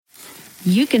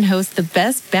you can host the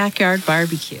best backyard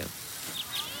barbecue.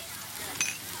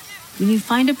 When you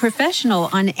find a professional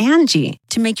on Angie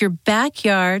to make your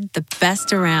backyard the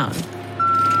best around.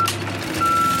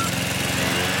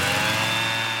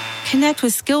 Connect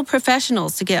with skilled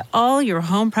professionals to get all your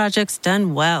home projects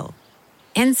done well.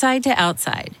 Inside to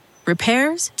outside,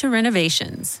 repairs to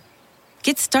renovations.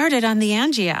 Get started on the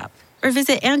Angie app or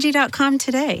visit Angie.com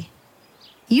today.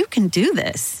 You can do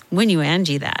this when you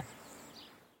Angie that.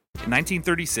 In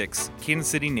 1936, Kansas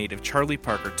City native Charlie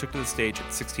Parker took to the stage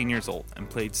at 16 years old and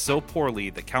played so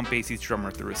poorly that Count Basie's drummer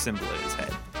threw a cymbal at his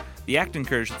head. The act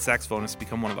encouraged the saxophonist to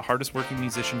become one of the hardest working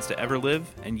musicians to ever live,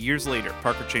 and years later,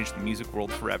 Parker changed the music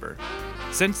world forever.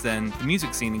 Since then, the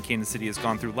music scene in Kansas City has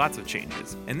gone through lots of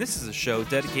changes, and this is a show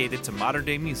dedicated to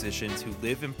modern-day musicians who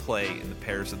live and play in the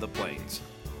Pairs of the Plains.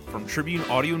 From Tribune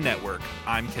Audio Network,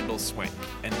 I'm Kendall Swank,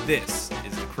 and this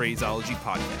is the Crazology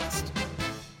Podcast.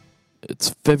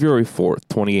 It's February 4th,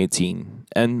 2018,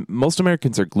 and most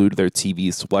Americans are glued to their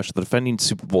TVs to watch the defending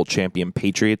Super Bowl champion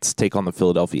Patriots take on the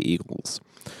Philadelphia Eagles.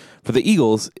 For the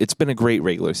Eagles, it's been a great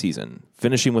regular season,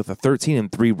 finishing with a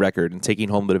 13-3 record and taking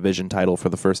home the division title for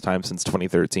the first time since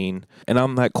 2013. And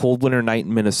on that cold winter night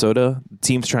in Minnesota, the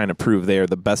team's trying to prove they are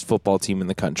the best football team in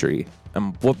the country.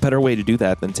 And what better way to do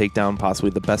that than take down possibly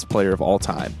the best player of all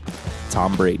time,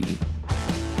 Tom Brady.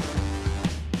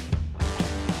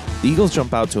 The Eagles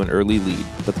jump out to an early lead,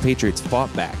 but the Patriots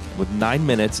fought back. With 9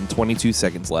 minutes and 22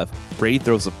 seconds left, Brady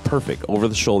throws a perfect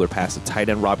over-the-shoulder pass to tight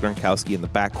end Rob Gronkowski in the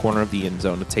back corner of the end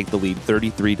zone to take the lead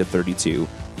 33-32.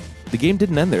 The game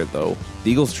didn't end there, though.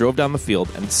 The Eagles drove down the field,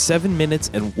 and 7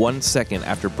 minutes and 1 second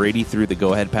after Brady threw the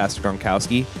go-ahead pass to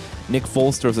Gronkowski, Nick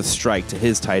Foles throws a strike to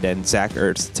his tight end, Zach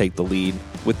Ertz, to take the lead.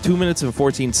 With 2 minutes and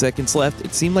 14 seconds left,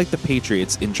 it seemed like the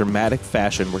Patriots, in dramatic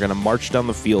fashion, were going to march down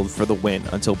the field for the win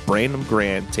until Brandon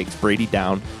Grant takes Brady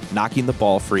down, knocking the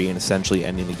ball free and essentially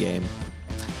ending the game.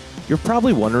 You're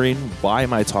probably wondering, why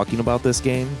am I talking about this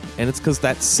game? And it's because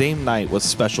that same night was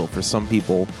special for some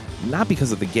people, not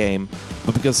because of the game,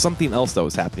 but because something else that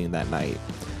was happening that night.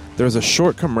 There was a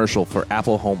short commercial for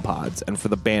Apple HomePods, and for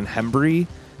the band Hembree,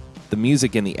 the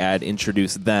music in the ad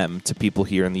introduced them to people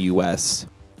here in the U.S.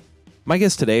 My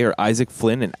guests today are Isaac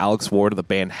Flynn and Alex Ward of the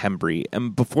band Hembree,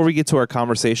 and before we get to our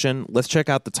conversation, let's check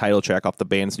out the title track off the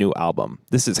band's new album.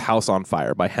 This is House on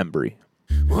Fire by Hembree.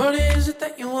 What is it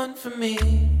that you want from me?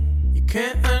 You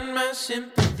can't earn my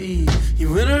sympathy.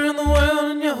 You went around the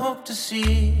world and you hope to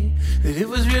see that it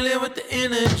was really with the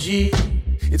energy.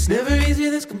 It's never easy,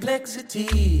 this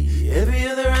complexity. Every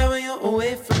other hour you're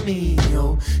away from me.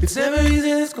 Oh, it's never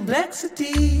easy, this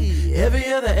complexity. Every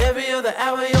other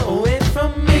hour you're away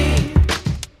from me.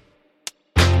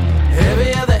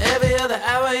 Every other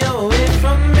hour you're away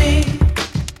from me.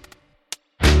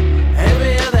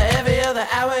 Every other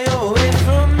hour you're away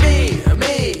from me.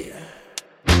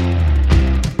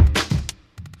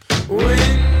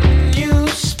 When you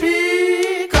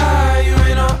speak, are you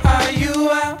in or are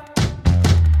you out?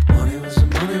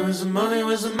 Where's the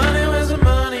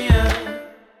money at?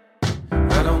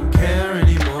 I don't care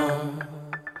anymore,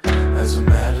 as a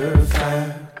matter of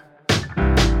fact.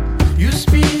 You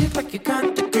speak like you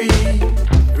can't agree.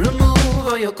 Remove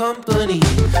all your company,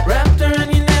 wrapped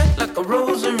around your neck like a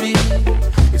rosary.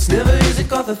 It's never easy,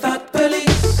 call the thought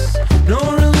police. No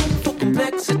room for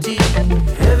complexity.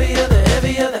 Every other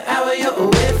hour you're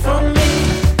away from me.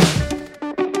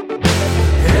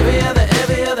 Every other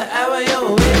hour you're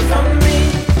away from me.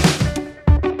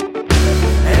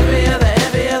 Every other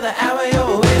hour you're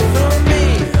away from me.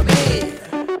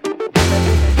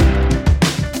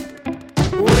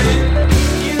 When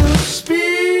you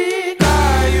speak,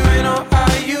 are you in or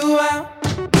are you out?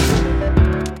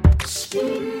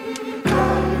 Speak,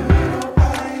 are you in or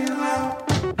are you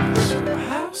out? So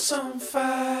house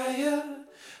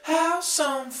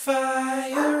on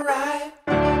fire, right?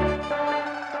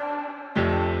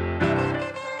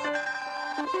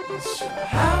 It's your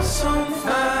house on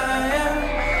fire.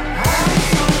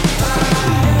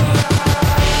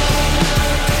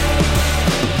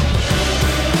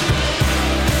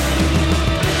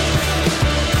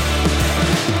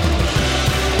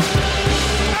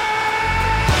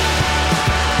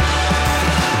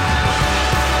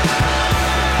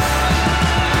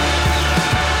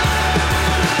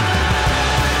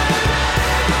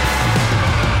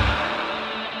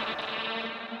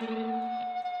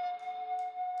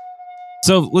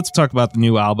 So let's talk about the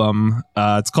new album.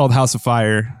 It's called House of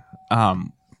Fire.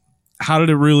 How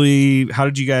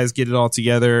did you guys get it all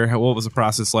together? What was the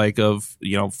process like of,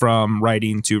 from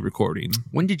writing to recording?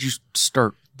 When did you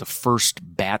start the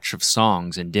first batch of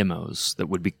songs and demos that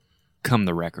would become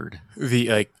the record?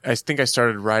 I think I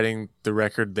started writing the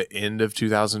record the end of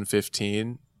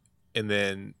 2015, and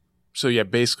then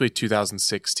basically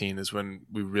 2016 is when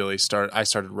I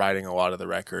started writing a lot of the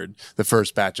record, the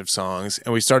first batch of songs,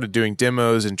 and we started doing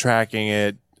demos and tracking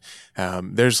it.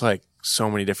 There's like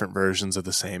so many different versions of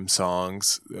the same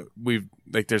songs.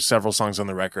 There's several songs on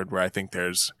the record where I think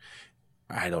there's,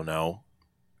 I don't know,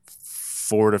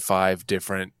 4 to 5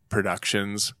 different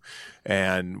productions,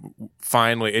 and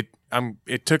finally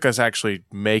it took us actually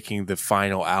making the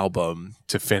final album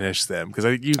to finish them, because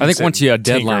I think once a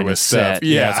deadline is set,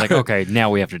 yeah, it's like, okay, now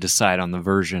we have to decide on the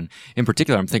version. In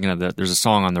particular, I'm thinking of there's a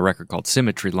song on the record called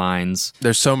Symmetry Lines.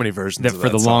 There's so many versions that of for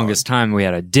the song. longest time we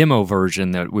had a demo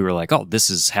version that we were like, oh, this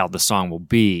is how the song will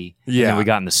be. Yeah. And then we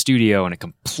got in the studio and it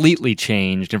completely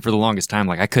changed. And for the longest time,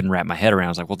 like I couldn't wrap my head around. I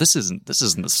was like, well, this isn't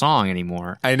the song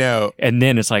anymore. I know. And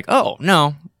then it's like, oh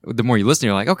no. The more you listen,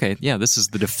 you're like, okay, yeah, this is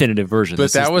the definitive version.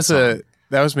 But that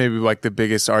was maybe like the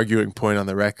biggest arguing point on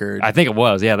the record. I think it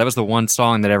was. Yeah, that was the one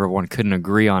song that everyone couldn't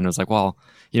agree on. It was like, well,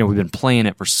 we've been playing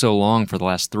it for so long for the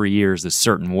last 3 years this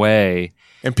certain way.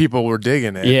 And people were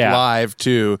digging it live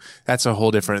too. That's a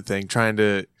whole different thing. Trying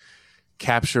to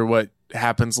capture what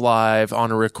happens live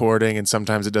on a recording, and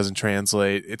sometimes it doesn't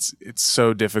translate. It's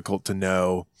so difficult to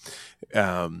know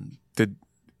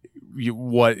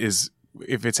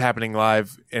if it's happening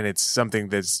live and it's something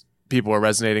that's people are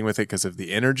resonating with it because of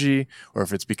the energy, or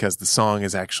if it's because the song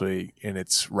is actually in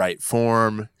its right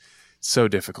form. So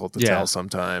difficult to tell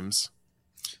sometimes.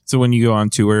 So when you go on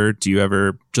tour, do you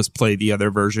ever just play the other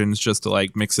versions just to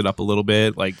like mix it up a little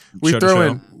bit? Like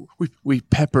we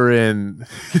pepper in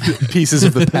pieces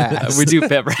of the past. We do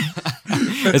pepper.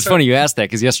 It's funny you asked that,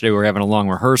 because yesterday we were having a long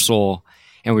rehearsal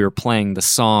and we were playing the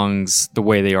songs the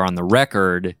way they are on the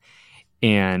record.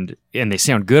 And they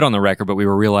sound good on the record, but we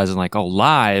were realizing like, oh,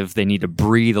 live, they need to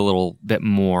breathe a little bit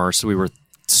more. So we were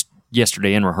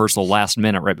yesterday in rehearsal last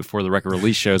minute, right before the record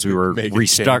release shows, we were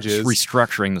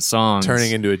restructuring the songs.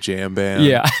 Turning into a jam band.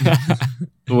 Yeah.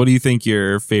 What do you think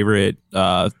your favorite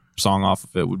song off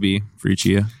of it would be for each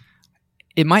of you?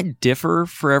 It might differ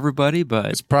for everybody, but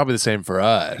it's probably the same for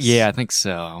us. Yeah, I think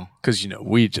so. Because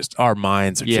our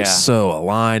minds are just so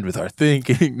aligned with our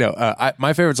thinking. No,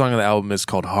 my favorite song on the album is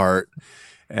called Heart,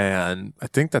 and I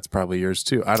think that's probably yours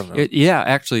too. I don't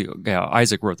know.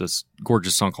 Isaac wrote this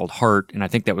gorgeous song called Heart, and I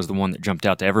think that was the one that jumped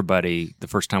out to everybody the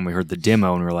first time we heard the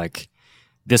demo, and we were like,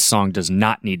 this song does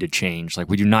not need to change. Like,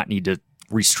 we do not need to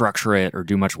restructure it or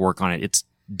do much work on it. It's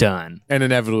done. And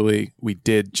inevitably, we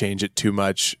did change it too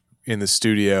much in the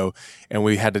studio, and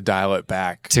we had to dial it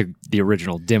back to the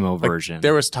original demo version.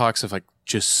 There was talks of like,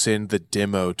 just send the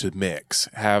demo to mix,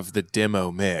 have the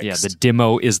demo mixed. Yeah, the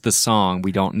demo is the song.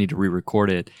 We don't need to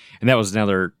re-record it. And that was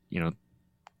another,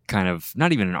 kind of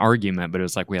not even an argument, but it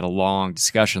was like we had a long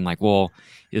discussion like, well,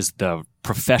 is the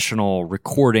professional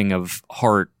recording of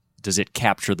Heart, does it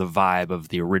capture the vibe of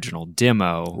the original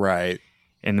demo? Right.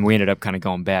 And then we ended up kind of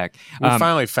going back. We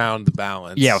finally found the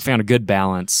balance. Yeah, we found a good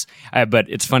balance. But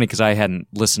it's funny because I hadn't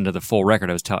listened to the full record.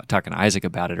 I was talking to Isaac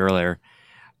about it earlier.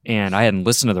 And I hadn't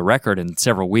listened to the record in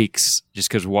several weeks just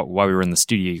because while we were in the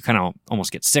studio, you kind of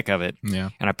almost get sick of it. Yeah.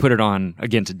 And I put it on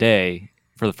again today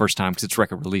for the first time because it's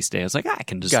record release day. I was like, I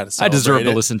deserve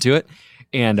to listen to it.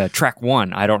 And track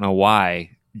 1, I don't know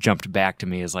why, jumped back to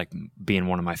me as like being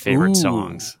one of my favorite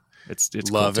songs. It's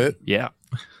love cool it. Yeah.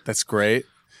 That's great.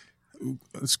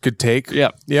 It's a good take.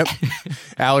 Yep.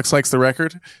 Alex likes the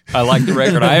record. I like the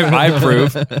record. I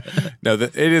approve. No,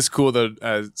 it is cool though.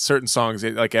 Certain songs,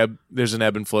 there's an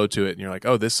ebb and flow to it, and you're like,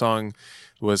 oh, this song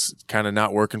was kind of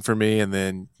not working for me, and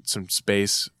then some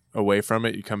space away from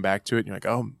it, you come back to it, and you're like,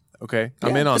 oh, okay,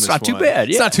 I'm in on this one. It's not too bad.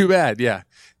 Yeah. It's not too bad. Yeah,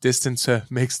 distance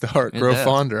makes the heart grow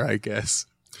fonder, I guess.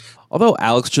 Although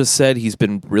Alex just said he's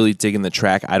been really digging the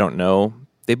track, I don't know.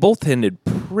 They both hinted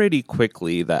pretty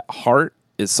quickly that Heart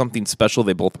is something special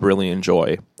they both really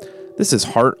enjoy. This is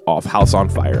Heart off House on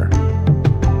Fire.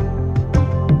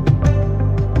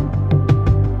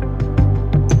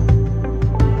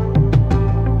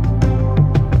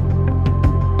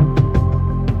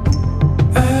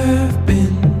 I've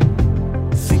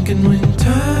been thinking when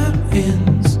time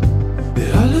ends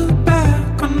that I'll look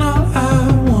back on all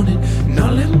I wanted, and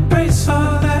I'll embrace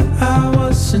all that I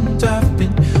wasn't. I've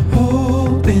been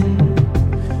hoping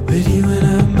that you and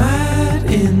I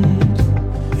might end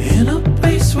in a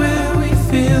place where we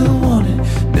feel wanted.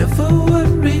 Never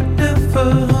worried,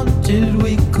 never haunted.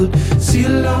 We could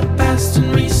seal our past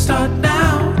and restart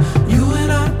now. You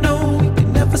and I know we could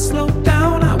never slow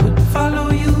down. I would follow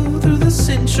you through the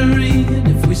century, and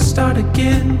if we start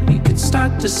again, we could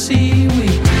start to see. We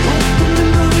won't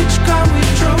remember which car we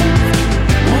drove,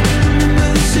 won't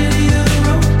remember the city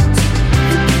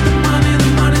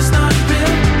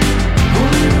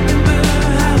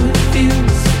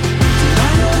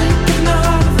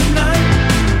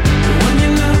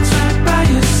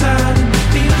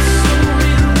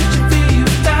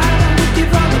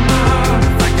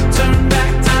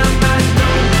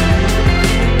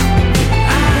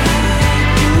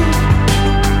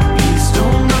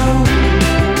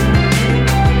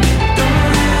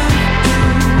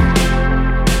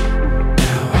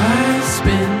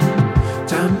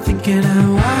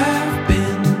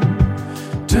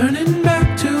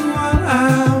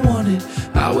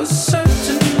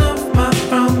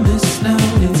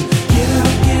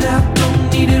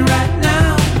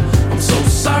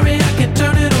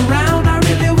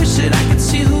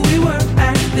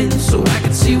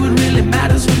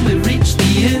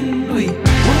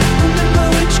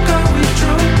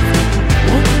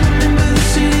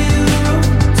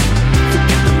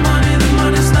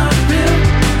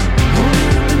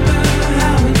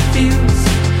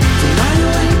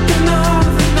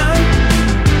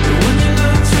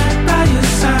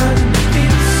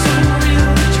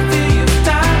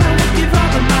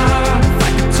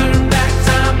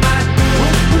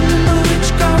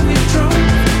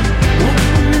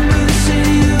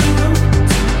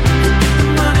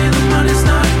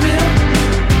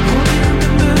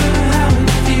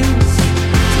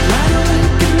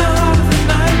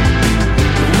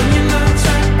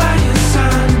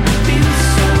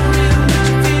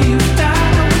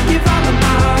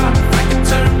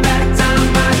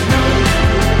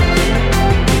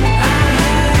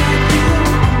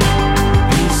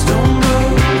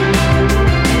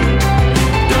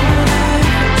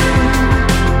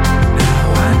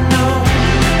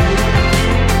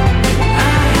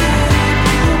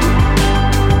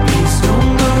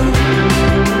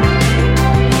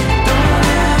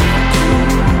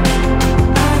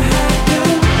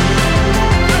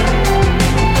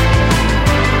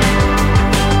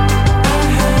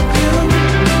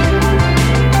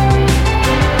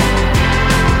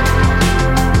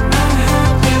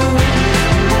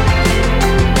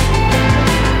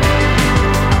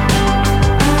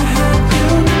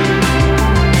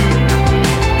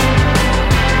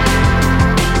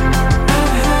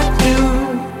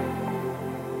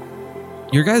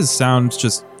Your guys' sound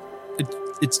just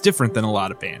it's different than a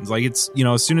lot of bands. Like it's,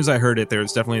 as soon as I heard it,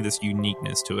 there's definitely this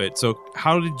uniqueness to it. So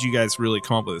how did you guys really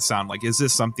come up with a sound? Like, is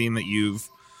this something that you've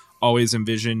always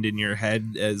envisioned in your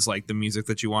head as like the music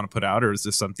that you want to put out, or is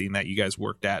this something that you guys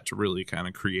worked at to really kind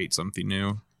of create something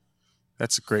new?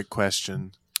 That's a great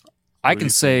question. I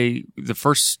can say the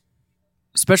first,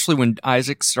 especially when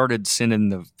Isaac started sending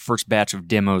the first batch of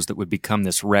demos that would become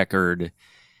this record,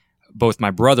 both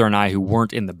my brother and I, who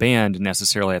weren't in the band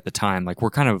necessarily at the time, like we're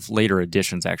kind of later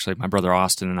additions, actually. My brother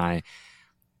Austin and I,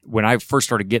 when I first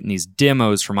started getting these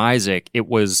demos from Isaac, it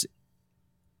was,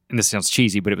 and this sounds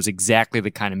cheesy, but it was exactly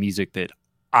the kind of music that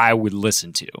I would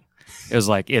listen to. It was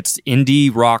like, it's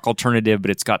indie rock alternative,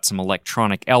 but it's got some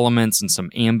electronic elements and some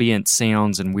ambient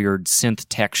sounds and weird synth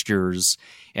textures.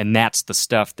 And that's the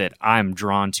stuff that I'm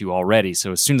drawn to already.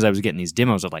 So as soon as I was getting these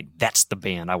demos, I was like, that's the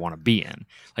band I want to be in.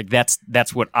 Like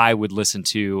that's what I would listen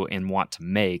to and want to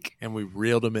make. And we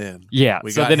reeled him in. Yeah.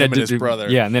 We got him and his brother.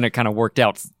 Yeah. And then it kind of worked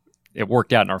out. It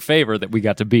worked out in our favor that we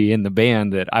got to be in the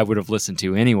band that I would have listened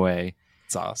to anyway.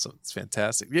 It's awesome. It's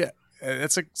fantastic. Yeah.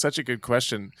 That's such a good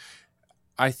question.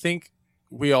 I think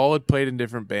we all had played in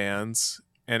different bands,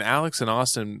 and Alex and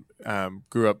Austin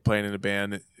grew up playing in a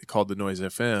band called The Noise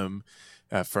FM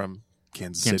from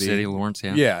Kansas City, Lawrence.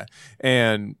 Yeah. Yeah.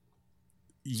 And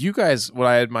you guys, what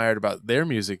I admired about their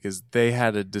music is they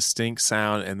had a distinct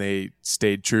sound and they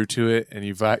stayed true to it. And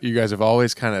you guys have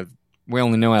always kind of, we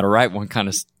only know how to write one kind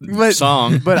of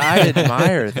song. But I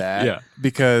admire that. Yeah.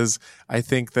 Because I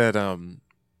think that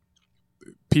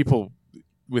people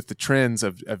with the trends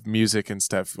of music and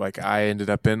stuff, like I ended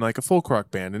up in like a folk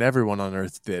rock band and everyone on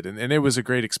earth did. And it was a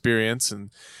great experience.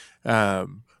 And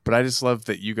but I just love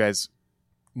that you guys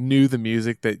knew the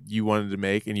music that you wanted to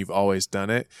make and you've always done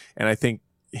it. And I think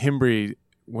Hembree,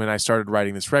 when I started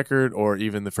writing this record or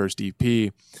even the first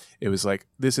EP, it was like,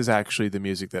 this is actually the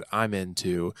music that I'm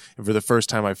into. And for the first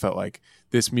time, I felt like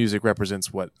this music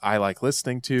represents what I like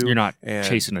listening to. You're not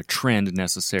chasing a trend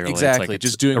necessarily. Exactly. It's like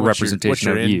just doing a what representation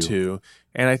you're of you. into.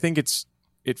 And I think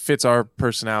it fits our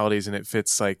personalities and it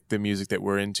fits like the music that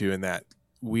we're into, and that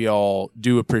we all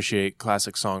do appreciate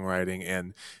classic songwriting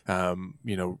and,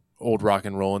 old rock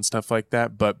and roll and stuff like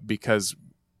that. But because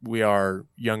we are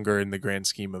younger in the grand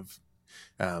scheme of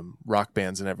rock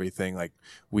bands and everything, like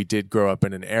we did grow up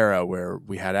in an era where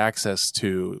we had access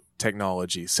to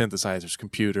technology, synthesizers,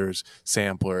 computers,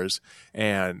 samplers,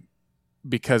 and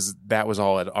because that was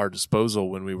all at our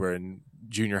disposal when we were in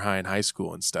junior high and high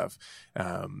school and stuff,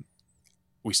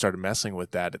 we started messing with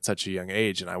that at such a young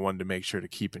age, and I wanted to make sure to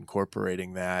keep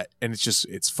incorporating that. And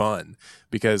it's fun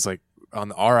because like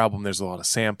on our album, there's a lot of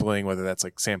sampling, whether that's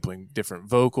like sampling different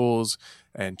vocals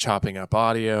and chopping up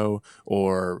audio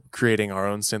or creating our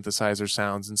own synthesizer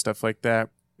sounds and stuff like that.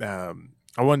 I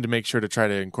wanted to make sure to try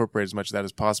to incorporate as much of that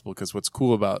as possible, because what's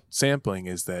cool about sampling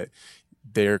is that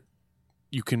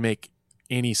you can make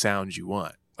any sound you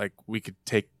want. Like we could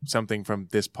take something from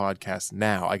this podcast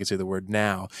now, I could say the word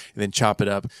now, and then chop it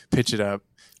up, pitch it up,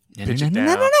 pitch it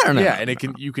down. Yeah,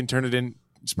 and you can turn it in,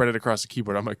 spread it across the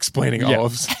keyboard. I'm explaining all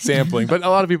of sampling, but a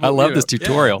lot of people. I love this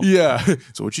tutorial. Yeah.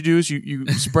 So what you do is you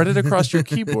spread it across your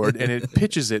keyboard, and it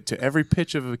pitches it to every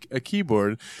pitch of a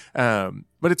keyboard. But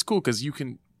it's cool because you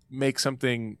can make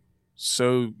something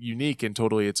so unique and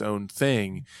totally its own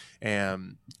thing.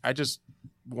 And I just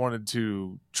wanted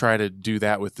to try to do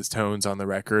that with the tones on the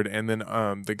record. And then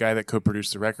the guy that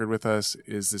co-produced the record with us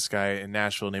is this guy in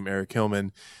Nashville named Eric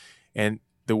Hillman, and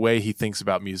the way he thinks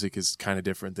about music is kind of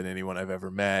different than anyone I've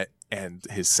ever met, and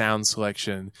his sound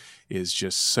selection is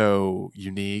just so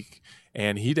unique.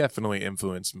 And he definitely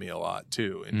influenced me a lot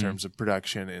too in terms of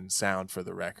production and sound for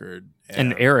the record.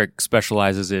 And Eric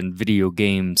specializes in video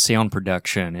game sound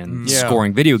production and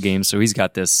scoring video games, so he's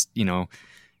got this,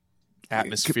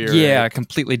 atmosphere. Yeah, a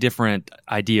completely different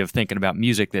idea of thinking about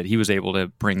music that he was able to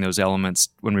bring those elements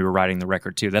when we were writing the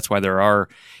record too. That's why there are,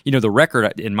 the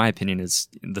record, in my opinion, is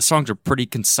the songs are pretty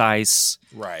concise.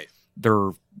 Right.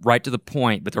 They're right to the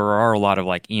point, but there are a lot of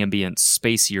like ambient,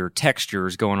 spacier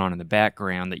textures going on in the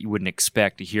background that you wouldn't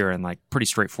expect to hear in like pretty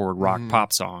straightforward rock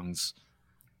pop songs.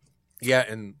 Yeah,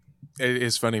 and it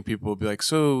is funny. People will be like,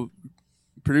 "So,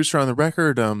 producer on the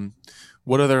record,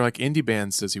 what other like indie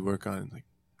bands does he work on?" Like,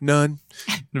 none.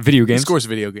 Video games. He scores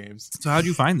video games. So how'd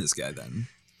you find this guy then?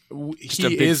 Just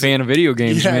a big fan of video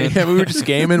games, man. Yeah, we were just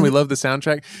gaming. We loved the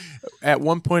soundtrack. At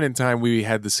one point in time, we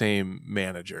had the same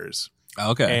managers.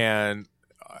 Okay. And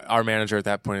our manager at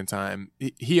that point in time,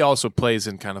 he also plays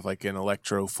in kind of like an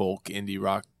electro folk indie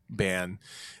rock band.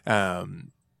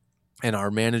 And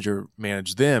our manager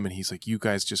managed them, and he's like, "You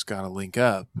guys just got to link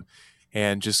up,"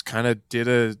 and just kind of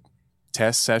did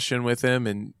test session with him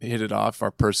and hit it off.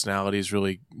 Our personalities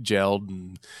really gelled,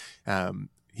 and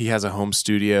he has a home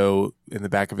studio in the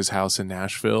back of his house in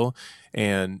Nashville,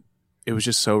 and it was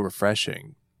just so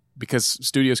refreshing because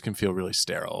studios can feel really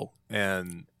sterile,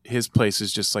 and his place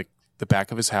is just like the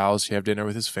back of his house. You have dinner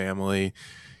with his family.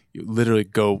 You literally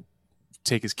go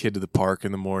take his kid to the park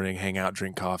in the morning, hang out,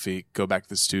 drink coffee, go back to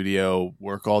the studio,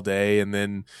 work all day, and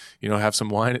then, have some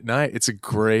wine at night. It's a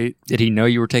great. Did he know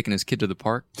you were taking his kid to the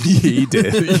park? He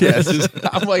did. Yes.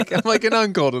 I'm like an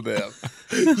uncle to them.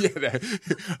 Yeah.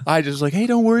 I just like, hey,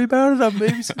 don't worry about it. I'm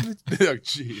babysitting. Oh,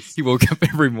 jeez. He woke up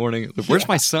every morning. Like, where's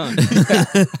my son?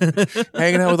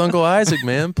 Hanging out with Uncle Isaac,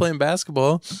 man, playing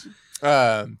basketball.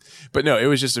 But no, it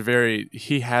was just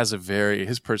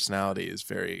his personality is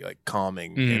very like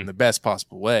calming in the best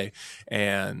possible way.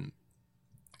 And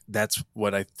that's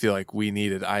what I feel like we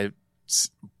needed. I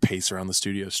pace around the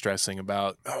studio stressing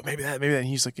about, oh, maybe that. And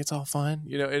he's like, it's all fine.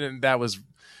 And that was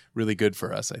really good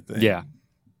for us, I think. Yeah.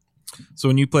 So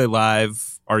when you play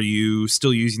live, are you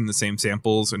still using the same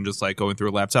samples and just like going through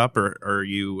a laptop, or are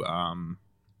you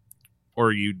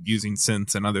using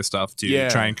synths and other stuff to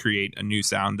try and create a new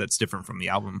sound that's different from the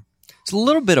album? It's a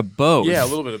little bit of both. Yeah, a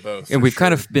little bit of both. And we've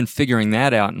kind of been figuring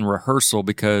that out in rehearsal,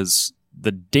 because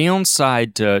the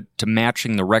downside to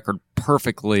matching the record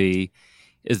perfectly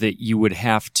is that you would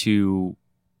have to,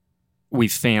 we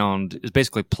found, is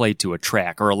basically play to a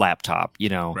track or a laptop,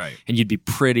 Right. And you'd be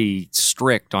pretty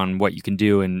strict on what you can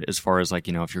do, and as far as like,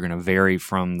 if you're going to vary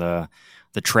from the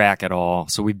track at all.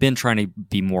 So we've been trying to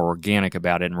be more organic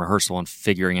about it in rehearsal and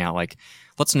figuring out like,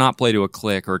 let's not play to a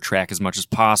click or a track as much as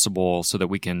possible so that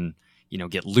we can,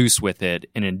 get loose with it.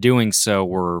 And in doing so,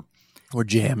 we're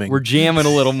jamming. We're jamming a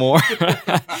little more.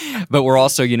 But we're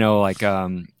also,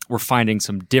 we're finding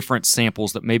some different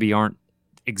samples that maybe aren't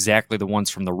exactly the ones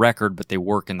from the record, but they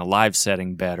work in the live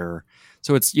setting better.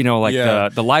 So it's,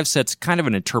 the live set's kind of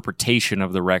an interpretation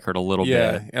of the record a little bit.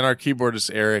 Yeah, and our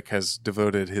keyboardist, Eric, has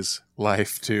devoted his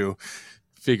life to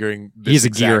figuring this He's a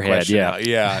exact gearhead, question yeah. out.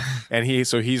 Yeah. And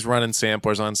he's running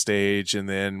samplers on stage, and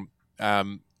then,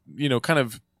 kind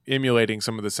of emulating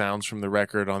some of the sounds from the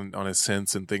record on his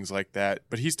synths and things like that.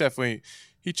 But he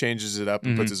changes it up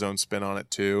and puts his own spin on it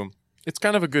too. It's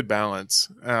kind of a good balance,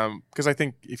 because I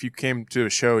think if you came to a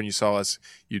show and you saw us,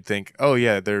 you'd think, oh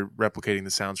yeah, they're replicating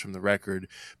the sounds from the record,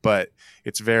 but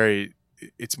it's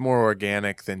more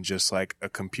organic than just like a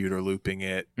computer looping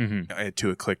it to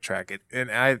a click track.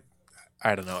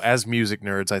 I don't know. As music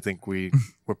nerds, I think we're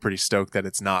pretty stoked that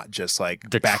it's not just like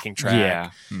the backing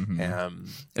track. Yeah.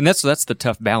 And that's the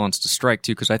tough balance to strike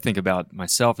too, because I think about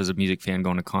myself as a music fan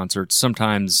going to concerts.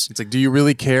 Sometimes it's like, do you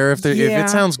really care if it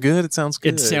sounds good? It sounds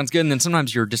good. It sounds good, and then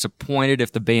sometimes you're disappointed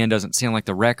if the band doesn't sound like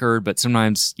the record. But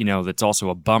sometimes that's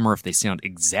also a bummer if they sound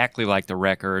exactly like the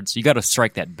record. So you got to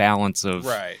strike that balance of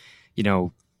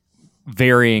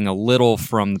varying a little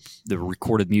from the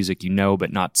recorded music,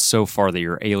 but not so far that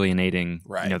you're alienating,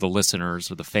 the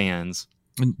listeners or the fans.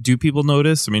 And do people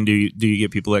notice? I mean, do you get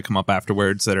people that come up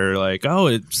afterwards that are like, "Oh,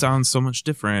 it sounds so much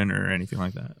different," or anything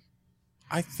like that?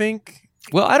 I think.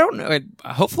 Well, I don't know.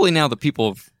 Hopefully, now that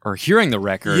people are hearing the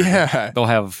record, they'll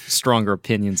have stronger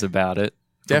opinions about it,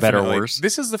 for better or worse.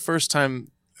 This is the first time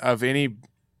of any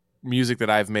music that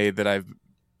I've made that I've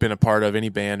been a part of, any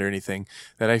band or anything,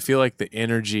 that I feel like the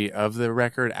energy of the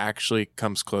record actually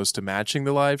comes close to matching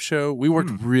the live show. We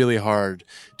worked really hard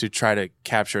to try to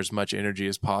capture as much energy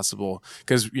as possible,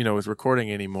 because with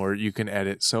recording anymore, you can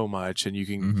edit so much, and you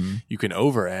can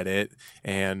over edit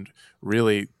and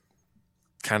really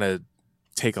kind of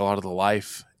take a lot of the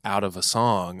life out of a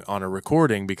song on a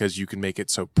recording, because you can make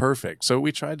it so perfect. So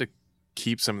we tried to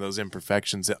keep some of those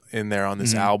imperfections in there on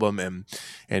this album,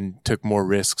 and took more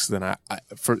risks than I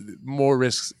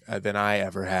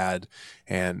ever had,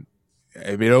 and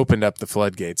it opened up the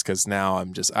floodgates, because now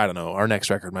I'm just, I don't know, our next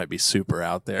record might be super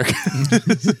out there.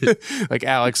 Like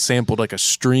Alex sampled like a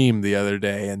stream the other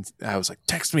day, and I was like,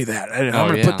 text me that. I'm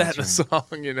gonna put that in a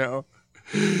song.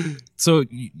 So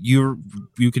you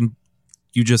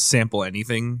just sample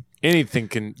anything? Anything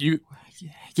can you?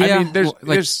 Yeah, I mean,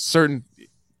 there's certain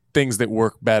things that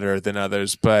work better than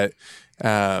others, but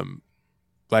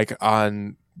like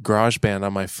on GarageBand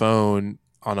on my phone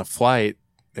on a flight,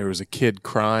 there was a kid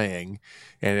crying,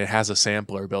 and it has a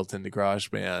sampler built into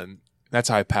GarageBand. That's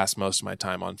how I pass most of my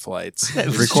time on flights.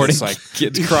 Recording like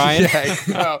kids crying.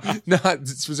 No, not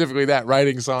specifically that.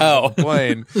 Writing songs on the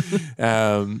plane.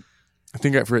 I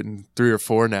think I've written 3 or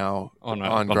 4 now on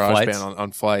GarageBand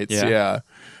on flights. Yeah.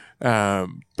 But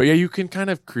yeah, you can kind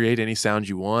of create any sound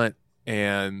you want.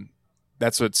 And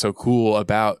that's what's so cool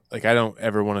about, like, I don't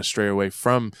ever want to stray away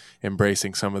from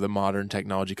embracing some of the modern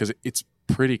technology, because it's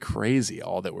pretty crazy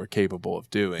all that we're capable of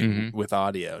doing with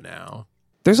audio now.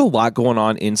 There's a lot going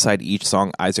on inside each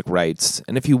song Isaac writes,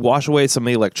 and if you wash away some of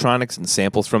the electronics and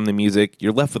samples from the music,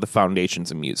 you're left with the foundations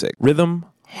of music: rhythm,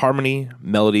 harmony,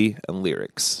 melody, and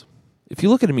lyrics. If you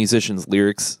look at a musician's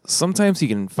lyrics, sometimes you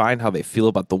can find how they feel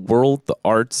about the world, the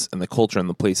arts, and the culture and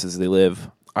the places they live.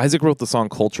 Isaac wrote the song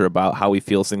Culture about how he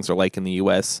feels things are like in the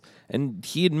U.S., and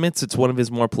he admits it's one of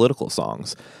his more political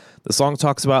songs. The song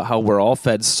talks about how we're all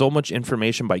fed so much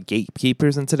information by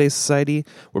gatekeepers in today's society.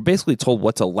 We're basically told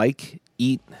what to like,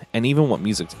 eat, and even what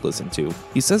music to listen to.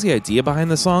 He says the idea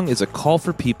behind the song is a call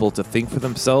for people to think for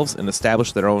themselves and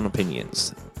establish their own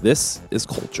opinions. This is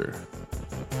Culture.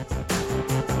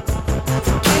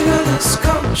 King of this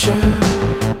culture,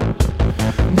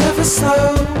 never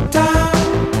slow down.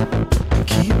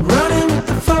 Keep running with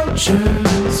the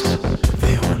vultures.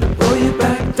 They wanna pull you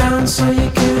back down so you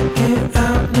can't get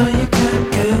out. No, you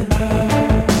can't get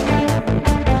out.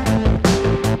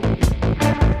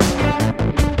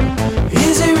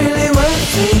 Is it really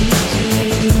worth it?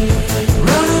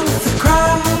 Running with the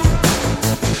crowd,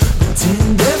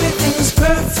 pretend everything's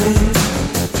perfect.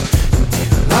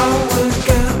 It'll all work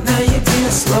out. Now you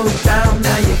can't slow down.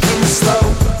 Now you can't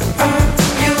slow. Are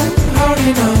you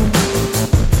holding on?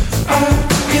 Are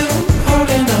you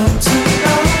holding on to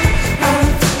love?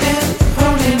 I've been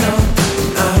holding on.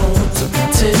 I don't want to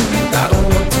pretend. I don't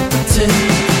want to pretend.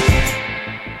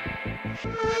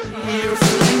 You're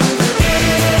feeling it.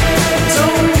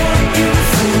 Don't want you to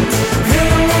think. They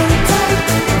don't want to talk.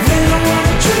 They don't want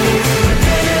to drink.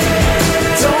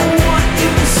 Don't want you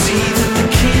to see that the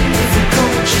king of the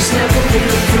culture's never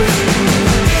really free.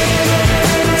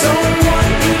 Don't want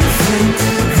you to think.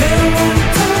 They don't want to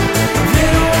talk. They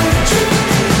don't want to drink.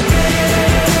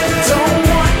 Don't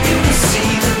want you to see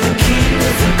that the king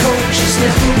of the culture's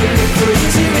never really free.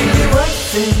 Is it really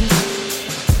worth it?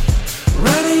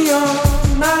 Running your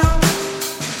mouth.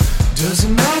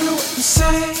 Doesn't matter what you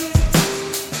say.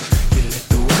 You let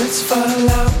the words fall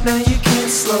out. Now you can't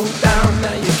slow down.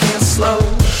 Now you can't slow.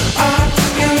 Are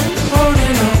you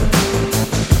holding on?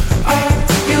 Are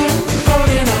you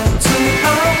holding on to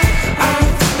love?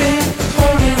 I've been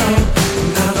holding on.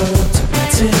 And I don't want to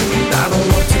pretend. I don't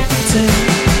want to pretend.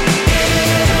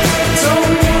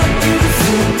 Don't want you to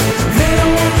think. They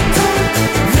don't want to talk.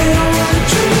 They don't want to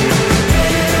drink.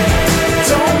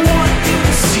 Don't want you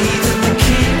to see that the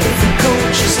king of the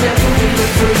culture's never really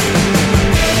free.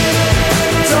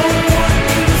 Don't want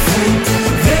you to think.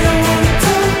 They don't want to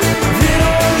talk. They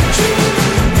don't want to drink.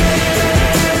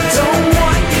 Don't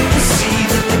want you to see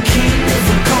that the king of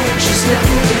the culture's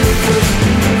never really free.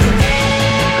 The king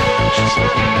of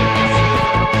the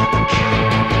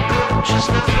culture's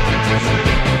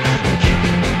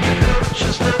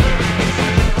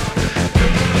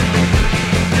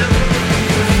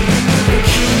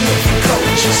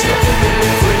never really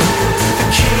free. The king of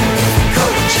the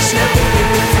culture's never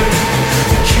really free.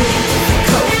 The king of the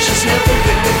culture's never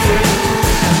really free.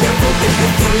 Never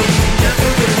really free. Never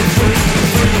really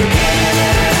free.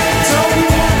 Don't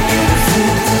want you to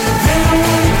think. They don't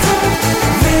want to talk.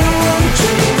 They don't want to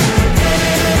drink.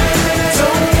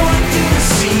 Don't want you to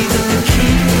see that the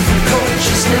king of the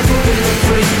culture's never really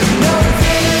free. No.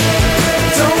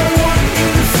 Don't want you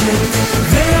to think.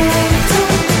 They don't want to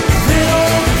talk. They don't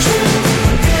want to drink.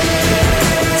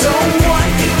 Don't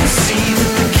want you to see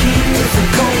that the king of the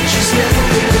culture's never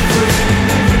really free.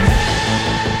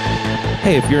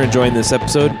 Hey, if you're enjoying this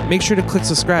episode, make sure to click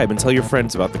subscribe and tell your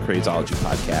friends about the Crazology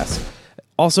podcast.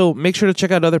 Also, make sure to check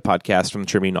out other podcasts from the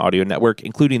Tribune Audio Network,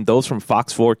 including those from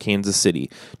Fox 4 Kansas City.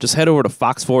 Just head over to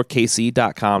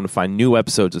fox4kc.com to find new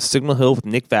episodes of Signal Hill with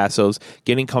Nick Vassos,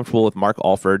 Getting Comfortable with Mark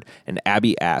Alford, and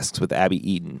Abby Asks with Abby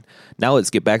Eaton. Now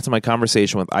let's get back to my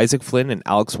conversation with Isaac Flynn and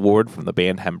Alex Ward from the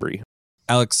band Hembree.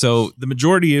 Alex, so the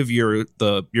majority of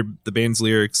the band's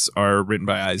lyrics are written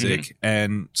by Isaac,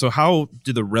 and so how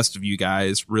do the rest of you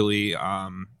guys really?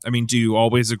 Do you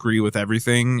always agree with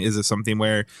everything? Is it something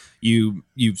where you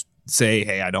say,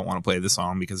 "Hey, I don't want to play this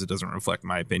song because it doesn't reflect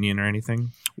my opinion" or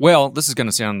anything? Well, this is going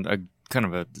to sound this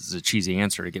is a cheesy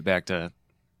answer to get back to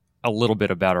a little bit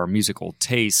about our musical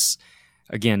tastes.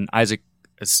 Again, Isaac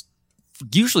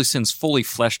usually sends fully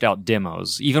fleshed out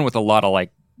demos, even with a lot of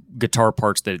like guitar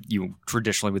parts that you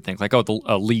traditionally would think like, oh,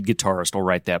 a lead guitarist will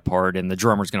write that part and the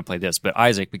drummer's going to play this. But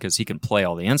Isaac, because he can play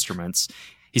all the instruments,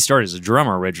 he started as a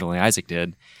drummer originally, Isaac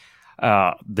did.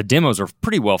 The demos are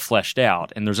pretty well fleshed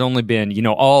out, and there's only been,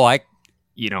 not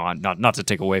to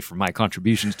take away from my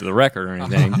contributions to the record or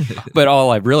anything, but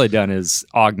all I've really done is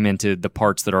augmented the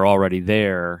parts that are already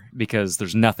there, because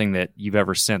there's nothing that you've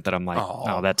ever sent that I'm like,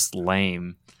 oh, that's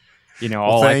lame.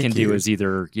 all I thank can you. do is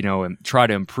either, try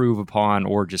to improve upon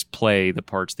or just play the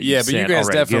parts that you But you guys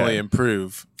definitely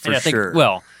improve for and I think, sure.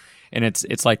 Well, and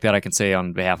it's like that I can say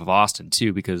on behalf of Austin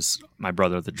too, because my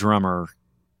brother, the drummer,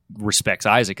 respects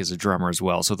Isaac as a drummer as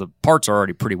well. So the parts are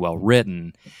already pretty well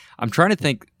written. I'm trying to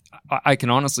think. I can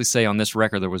honestly say on this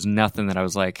record there was nothing that I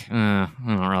was like, I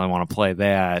don't really want to play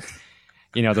that.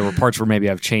 There were parts where maybe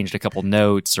I've changed a couple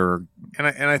notes or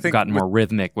I think gotten more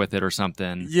rhythmic with it or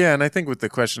something. Yeah, and I think with the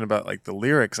question about like the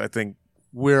lyrics, I think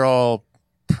we're all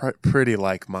pretty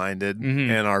like-minded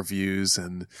in our views,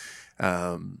 and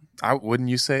wouldn't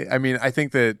you say? I mean, I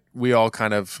think that we all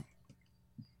kind of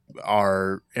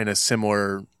are in a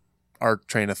similar our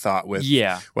train of thought with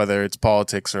whether it's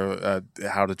politics or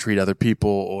how to treat other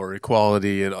people or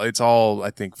equality. It's all,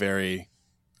 I think, very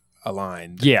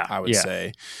aligned. I would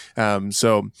say.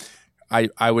 So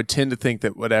I would tend to think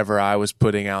that whatever I was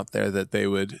putting out there that they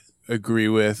would agree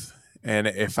with, and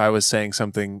if I was saying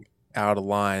something out of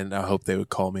line, I hope they would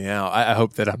call me out. I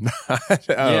hope that I'm not.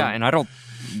 And I don't.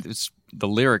 The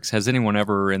lyrics. Has anyone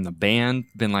ever in the band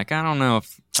been like, I don't know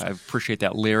if I appreciate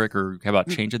that lyric, or how about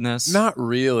changing this? Not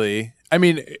really. I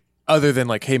mean, other than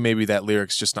like, hey, maybe that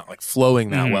lyric's just not like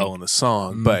flowing that well in the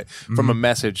song. But from a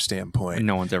message standpoint,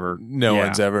 no one's ever.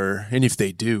 And if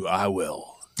they do, I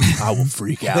will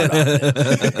freak out on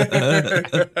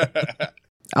it.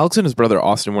 Alex and his brother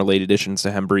Austin were late additions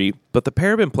to Hembree, but the pair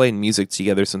have been playing music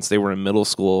together since they were in middle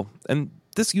school, and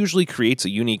this usually creates a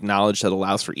unique knowledge that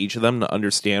allows for each of them to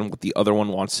understand what the other one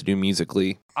wants to do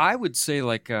musically. I would say,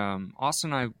 like,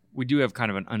 Austin and I, we do have kind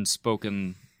of an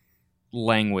unspoken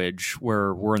language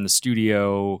where we're in the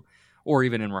studio or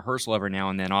even in rehearsal every now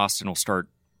and then. Austin will start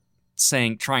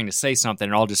trying to say something,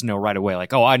 and I'll just know right away,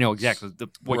 like, oh, I know exactly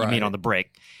what you mean on the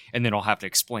break. And then I'll have to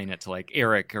explain it to like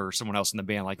Eric or someone else in the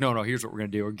band, like, no, here's what we're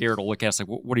going to do. Or Garrett will look at us like,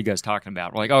 what are you guys talking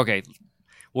about? We're like, okay,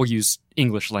 we'll use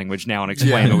English language now and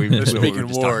explain what they're speaking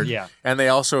Ward. Yeah. And they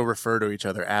also refer to each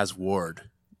other as Ward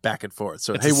back and forth.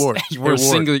 So, hey, Ward. We're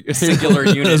singular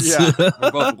units.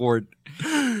 We're both Ward.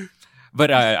 But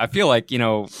I feel like,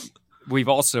 we've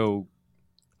also,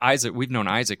 we've known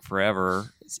Isaac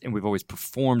forever, and we've always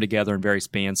performed together in various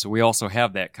bands. So we also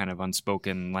have that kind of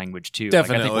unspoken language too.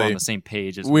 Definitely. Like, I think we're on the same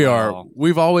page as we well. are.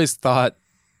 We've always thought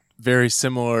very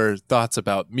similar thoughts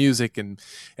about music and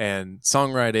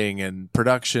songwriting and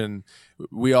production.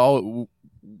 We were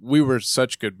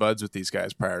such good buds with these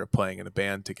guys prior to playing in a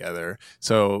band together.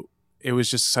 So it was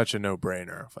just such a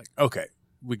no-brainer. Like, okay,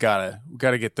 we gotta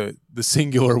get the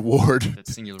singular Ward. That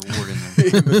singular Ward in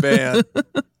there. in the band.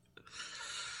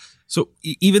 So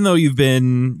even though you've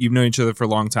known each other for a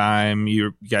long time,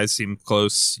 you guys seem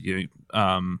close.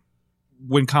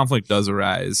 When conflict does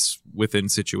arise within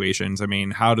situations, I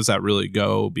mean, how does that really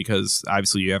go? Because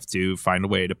obviously you have to find a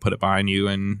way to put it behind you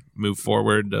and move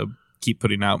forward to keep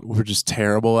putting out. We're just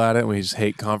terrible at it. We just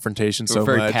hate confrontation so much.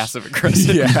 We're very passive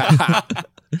aggressive. Yeah.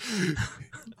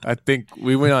 I think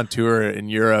we went on tour in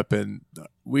Europe and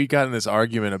we got in this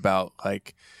argument about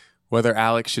like whether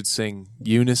Alex should sing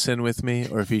unison with me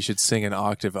or if he should sing an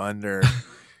octave under.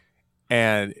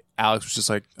 And Alex was just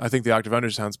like, I think the octave under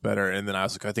sounds better. And then I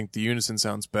was like, I think the unison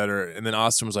sounds better. And then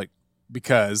Austin was like,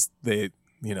 because the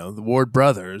Ward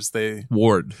brothers,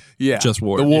 Ward. Yeah. Just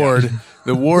Ward.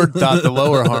 The Ward thought the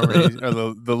lower harmony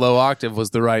or the low octave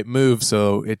was the right move.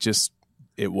 So it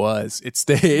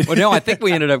stayed. Well, no, I think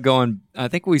we ended up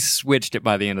we switched it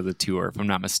by the end of the tour, if I'm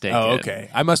not mistaken. Oh, okay.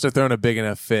 I must have thrown a big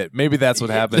enough fit. Maybe that's what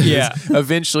happened. Yeah.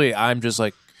 Eventually, I'm just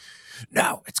like,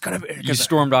 no, it's going to be. You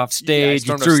stormed off stage.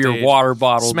 You threw your water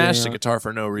bottle. Smashed the guitar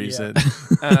for no reason.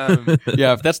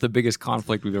 Yeah, if that's the biggest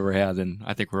conflict we've ever had, then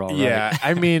I think we're all right. Yeah,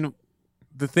 I mean,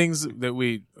 the things that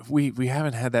we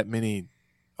haven't had that many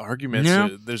arguments.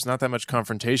 No. There's not that much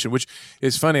confrontation, which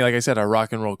is funny. Like I said, our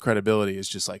rock and roll credibility is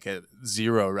just like at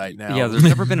 0 right now. Yeah, there's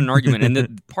never been an argument.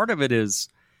 And part of it is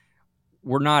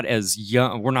we're not as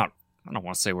young. We're not, I don't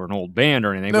want to say we're an old band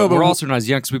or anything, but we're also not as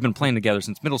young because we've been playing together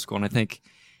since middle school. And I think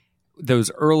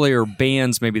those earlier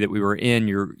bands maybe that we were in,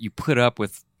 you put up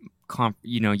with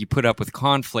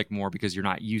conflict more because you're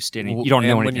not used to you don't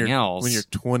know anything else. When you're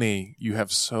 20, you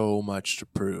have so much to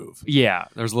prove. Yeah,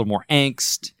 there's a little more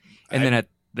angst. And then at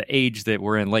the age that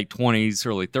we're in, late 20s,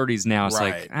 early 30s now, it's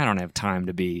like, I don't have time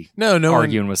to be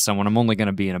arguing with someone. I'm only going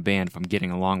to be in a band if I'm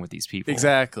getting along with these people.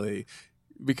 Exactly.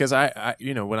 Because I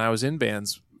when I was in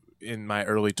bands in my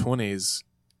early 20s,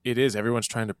 everyone's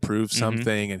trying to prove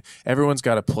something and everyone's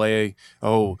got to play,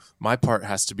 my part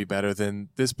has to be better than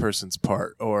this person's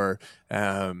part, or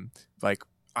like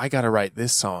I got to write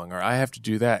this song or I have to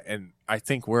do that. And I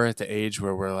think we're at the age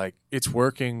where we're like, it's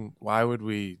working. Why would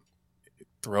we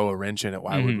throw a wrench in it?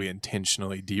 Why would we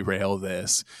intentionally derail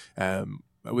this? I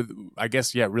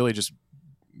guess, really just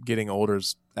getting older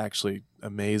is actually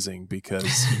amazing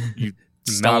because you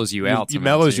mellows you out. You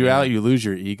mellows you out. You lose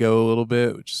your ego a little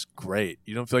bit, which is great.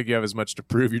 You don't feel like you have as much to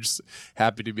prove. You're just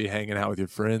happy to be hanging out with your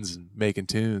friends and making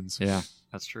tunes. Yeah,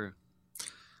 that's true.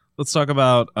 Let's talk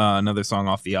about another song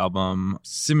off the album,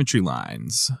 Symmetry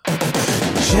Lines.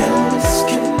 Jealous,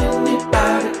 can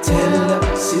anybody tell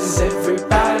us? Is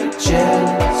everybody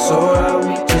jealous, or are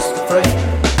we just afraid?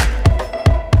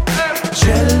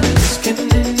 Jealous, can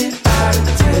anybody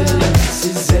tell us?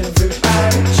 Is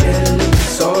everybody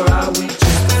jealous, or are we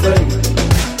just afraid?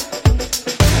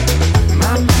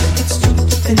 My mind gets too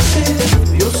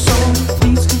defensive. Your song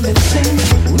needs convincing.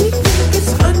 We think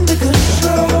it's under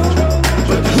control,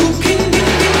 but who can get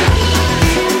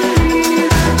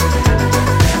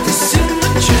the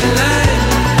symmetry line?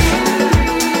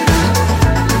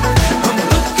 I'm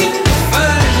looking to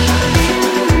find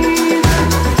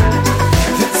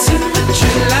that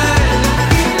symmetry line.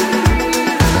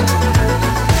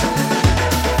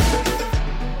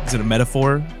 Is it a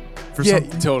metaphor for Yeah,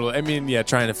 something? totally. I mean,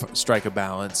 trying to strike a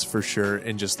balance for sure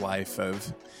in just life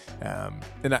of,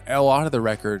 and a lot of the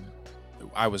record,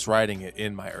 I was writing it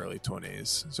in my early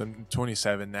 20s. So I'm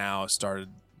 27 now, started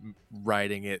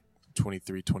writing it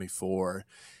 23, 24.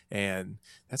 And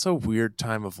that's a weird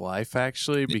time of life,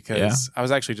 actually, because I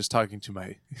was actually just talking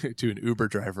to to an Uber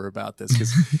driver about this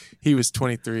because he was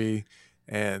 23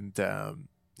 and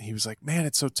he was like, man,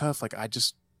 it's so tough. Like, I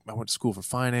went to school for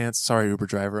finance. Sorry, Uber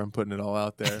driver, I'm putting it all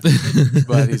out there.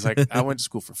 But he's like, I went to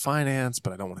school for finance,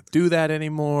 but I don't want to do that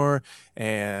anymore.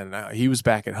 And he was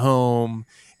back at home.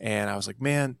 And I was like,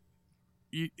 man,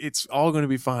 it's all going to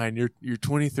be fine. You're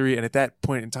 23. And at that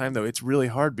point in time, though, it's really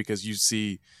hard because you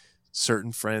see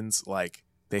certain friends, like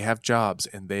they have jobs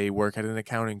and they work at an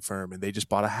accounting firm and they just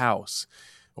bought a house,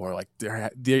 or like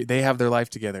they have their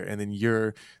life together. And then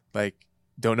you're like,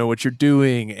 don't know what you're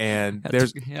doing. And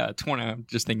there's 20. I'm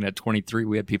just thinking at 23,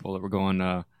 we had people that were going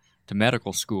to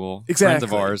medical school, Exactly. friends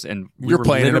of ours, and we You're were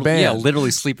playing in a band. Yeah, literally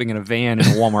sleeping in a van in a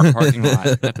Walmart parking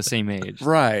lot at the same age.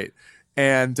 right.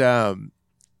 And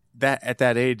that at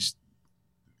that age,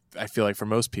 I feel like for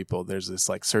most people, there's this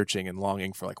like searching and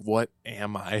longing for like, what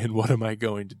am I and what am I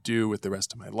going to do with the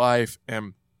rest of my life?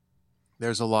 And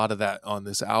there's a lot of that on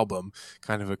this album,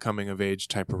 kind of a coming of age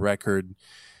type of record,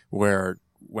 where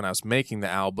when I was making the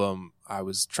album, I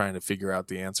was trying to figure out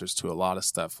the answers to a lot of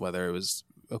stuff, whether it was,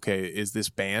 okay, is this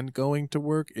band going to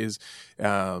work? Is,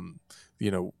 where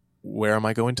am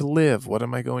I going to live? What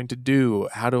am I going to do?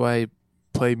 How do I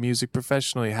play music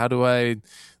professionally? How do I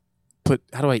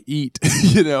eat?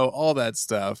 All that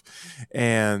stuff.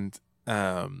 And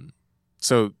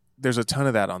so there's a ton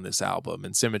of that on this album,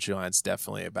 and Symmetry Line's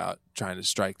definitely about trying to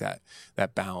strike that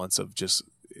balance of just,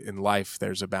 in life,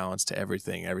 there's a balance to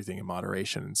everything in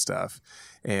moderation and stuff.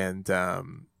 And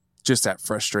just that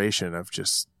frustration of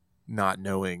just not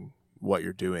knowing what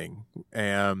you're doing.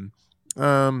 And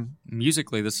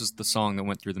musically, this is the song that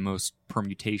went through the most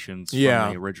permutations from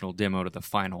the original demo to the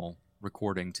final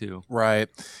recording too. Right.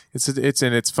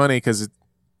 It's funny because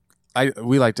I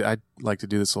like to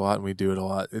do this a lot, and we do it a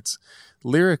lot. It's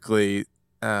lyrically,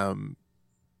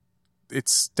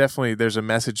 it's definitely, there's a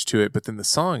message to it, but then the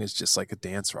song is just like a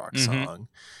dance rock song.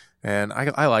 And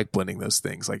I like blending those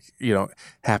things, like,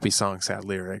 happy song, sad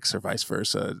lyrics, or vice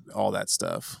versa, all that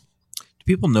stuff. Do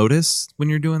people notice when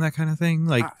you're doing that kind of thing?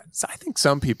 Like, I think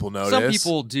some people notice. Some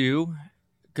people do,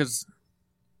 because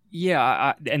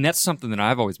and that's something that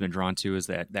I've always been drawn to, is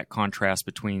that contrast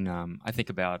between, I think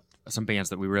about some bands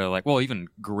that we really like. Well, even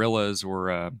Gorillaz, or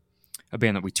a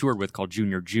band that we toured with called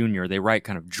Junior Junior. They write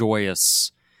kind of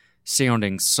joyous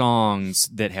sounding songs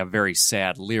that have very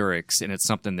sad lyrics, and it's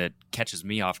something that catches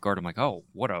me off guard. I'm like, oh,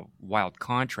 what a wild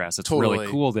contrast. It's really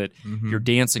cool that you're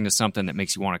dancing to something that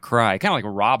makes you want to cry. Kind of like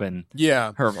Robin.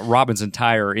 Yeah. Robin's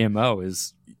entire MO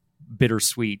is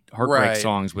bittersweet heartbreak Right.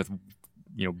 songs with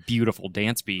beautiful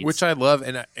dance beats. Which I love,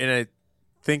 and I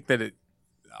think that it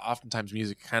oftentimes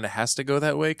music kind of has to go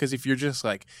that way, because if you're just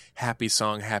like happy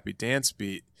song, happy dance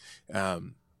beat,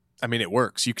 it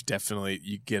works. You could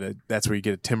definitely, that's where you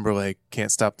get a Timberlake,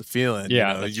 Can't Stop the Feeling.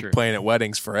 Yeah, that's you're true. playing at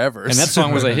weddings forever. And that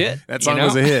song was a hit. That song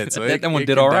was a hit. So that one it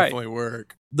did can all right. definitely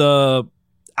work. the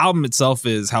album itself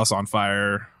is House on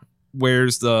Fire. What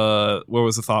was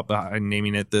the thought behind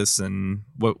naming it this, and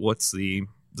what's the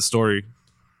story?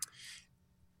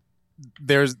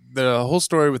 There's the whole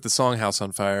story with the song House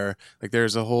on Fire. Like,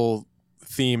 there's a whole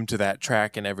theme to that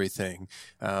track and everything.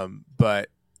 But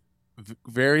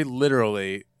very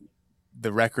literally,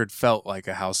 the record felt like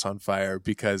a house on fire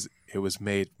because it was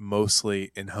made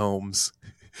mostly in homes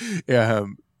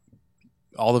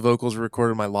All the vocals were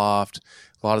recorded in my loft.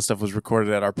 A lot of stuff was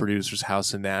recorded at our producer's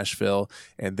house in Nashville.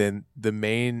 And then the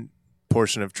main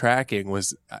portion of tracking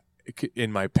was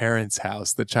in my parents'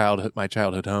 house, my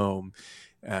childhood home.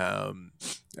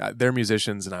 They're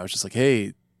musicians, and I was just like,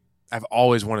 hey, I've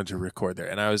always wanted to record there.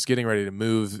 And I was getting ready to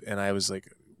move, and I was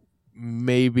like,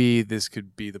 maybe this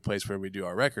could be the place where we do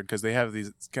our record, because they have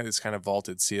this kind of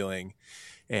vaulted ceiling,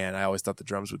 and I always thought the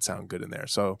drums would sound good in there.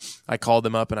 So I called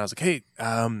them up, and I was like, hey,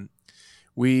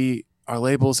 our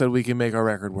label said we can make our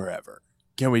record wherever.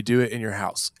 Can we do it in your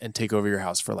house and take over your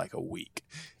house for like a week?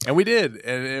 And we did,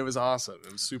 and it was awesome.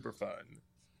 It was super fun.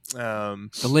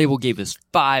 The label gave us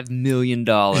 $5 million.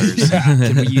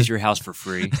 Can we use your house for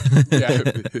free? Yeah,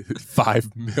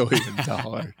 $5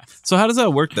 million. So how does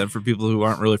that work then for people who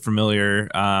aren't really familiar?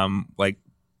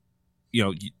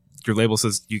 Your label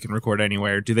says you can record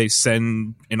anywhere. Do they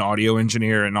send an audio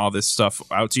engineer and all this stuff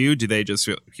out to you? Do they just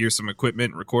here's some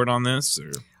equipment, record on this?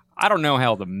 Or? I don't know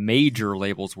how the major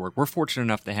labels work. We're fortunate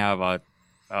enough to have a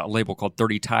label called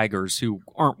 30 Tigers, who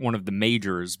aren't one of the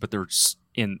majors, but they're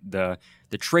in the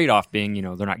trade-off being,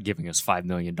 they're not giving us $5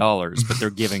 million, but they're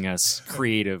giving us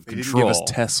creative control. They didn't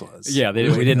give us Teslas. Yeah,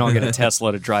 we didn't all get a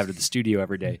Tesla to drive to the studio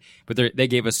every day. But they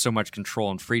gave us so much control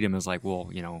and freedom. It's like, well,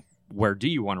 where do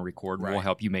you want to record? Right. We'll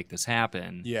help you make this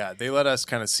happen. Yeah, they let us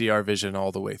kind of see our vision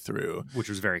all the way through. Which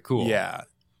was very cool. Yeah.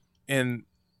 And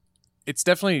it's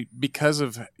definitely because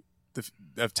of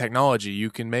technology, you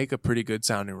can make a pretty good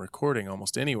sounding recording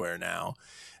almost anywhere now.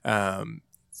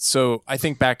 So I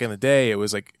think back in the day, it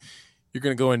was like, you're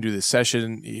going to go and do this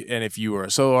session, and if you were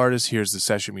a solo artist, here's the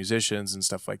session musicians and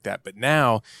stuff like that. But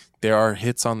now there are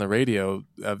hits on the radio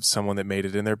of someone that made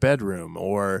it in their bedroom,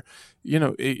 or,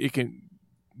 it can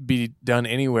be done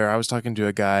anywhere. I was talking to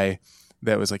a guy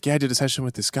that was like, yeah, I did a session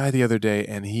with this guy the other day,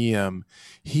 and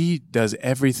he does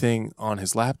everything on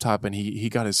his laptop, and he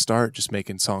got his start just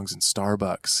making songs in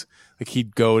Starbucks. Like,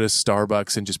 he'd go to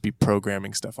Starbucks and just be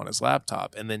programming stuff on his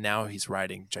laptop, and then now he's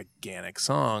writing gigantic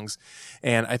songs.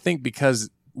 And I think because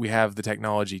we have the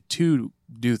technology to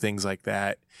do things like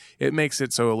that, it makes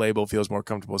it so a label feels more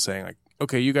comfortable saying, like,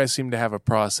 okay, you guys seem to have a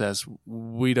process.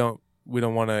 We don't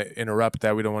want to interrupt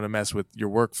that. We don't want to mess with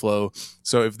your workflow.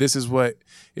 So if this is what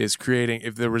is creating,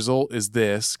 if the result is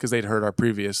this, because they'd heard our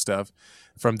previous stuff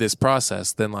from this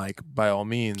process, then like, by all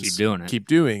means, keep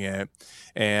doing it.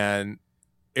 And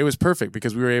it was perfect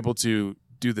because we were able to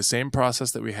do the same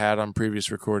process that we had on previous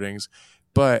recordings,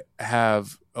 but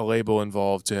have a label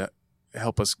involved to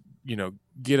help us,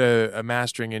 get a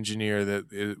mastering engineer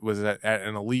that was at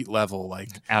an elite level, like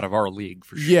out of our league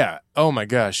for sure. Yeah. Oh my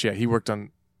gosh. Yeah. He worked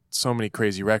on so many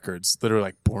crazy records, literally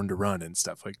like Born to Run and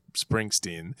stuff, like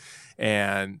Springsteen.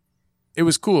 And it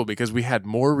was cool because we had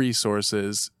more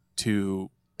resources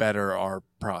to better our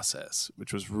process,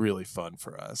 which was really fun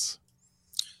for us.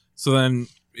 So then,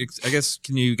 I guess,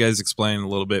 can you guys explain a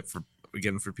little bit for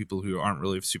people who aren't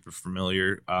really super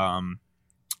familiar,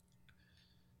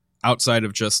 outside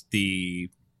of just the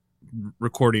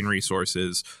recording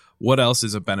resources, what else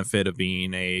is a benefit of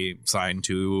being signed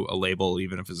to a label,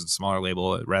 even if it's a smaller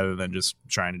label, rather than just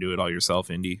trying to do it all yourself,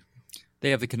 indie?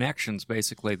 They have the connections,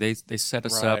 basically. They set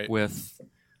us up with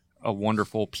a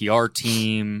wonderful PR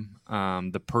team.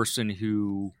 The person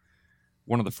who,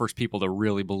 one of the first people to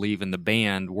really believe in the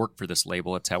band, worked for this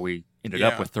label. That's how we ended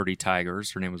up with 30 Tigers.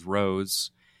 Her name was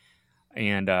Rose.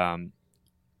 And, I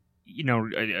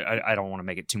don't want to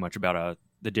make it too much about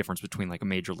the difference between like a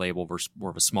major label versus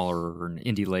more of a smaller or an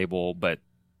indie label, but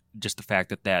just the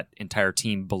fact that entire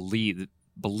team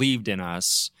believed in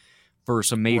us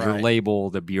versus a major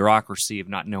label, the bureaucracy of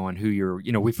not knowing who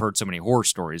we've heard so many horror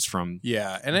stories from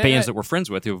bands that we're friends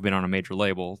with who have been on a major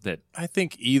label that I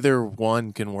think either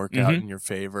one can work out in your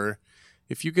favor.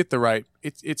 If you get the right,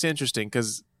 it's interesting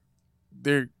because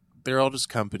they're all just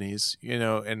companies,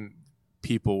 and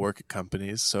people work at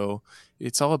companies. So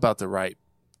it's all about the right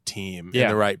team and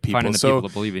the right people. Finding the people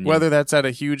that believe in you. Whether that's at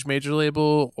a huge major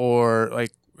label or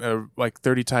like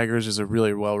 30 Tigers is a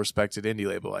really well-respected indie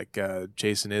label. Like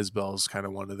Jason Isbell is kind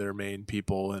of one of their main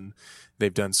people, and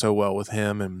they've done so well with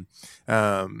him.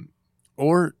 And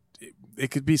or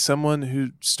it could be someone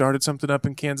who started something up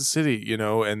in Kansas City,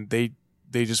 and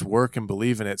they just work and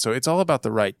believe in it. So it's all about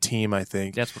the right team, I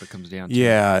think. That's what it comes down to.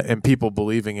 Yeah, and people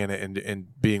believing in it and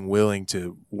being willing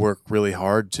to work really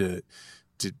hard to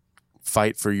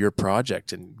fight for your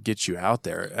project and get you out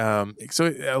there.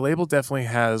 So a label definitely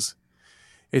has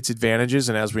its advantages,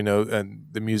 and as we know, and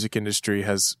the music industry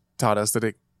has taught us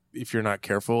that if you're not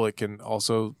careful, it can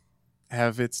also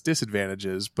have its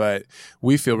disadvantages. But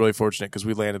we feel really fortunate because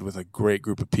we landed with a great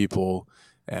group of people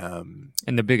And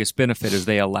the biggest benefit is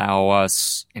they allow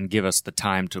us and give us the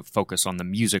time to focus on the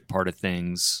music part of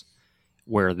things,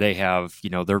 where they have,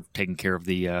 they're taking care of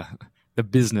the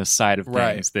business side of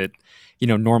things that,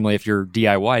 normally if you're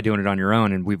DIY doing it on your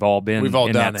own, and we've all in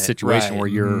done that it, situation right. where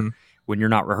you're when you're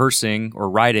not rehearsing or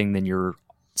writing, then you're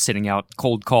sending out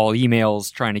cold call emails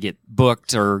trying to get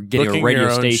booked, or getting Booking a radio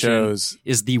your own station shows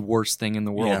is the worst thing in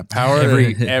the world. Yeah, power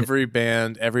every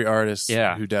band, every artist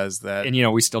who does that.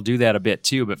 And we still do that a bit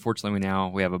too, but fortunately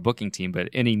we have a booking team. But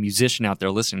any musician out there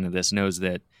listening to this knows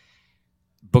that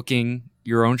booking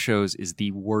your own shows is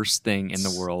the worst thing in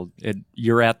the world.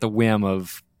 You're at the whim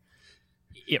of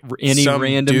any Some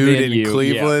random dude venue in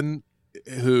Cleveland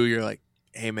who you're like,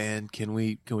 hey man, can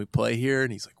we play here?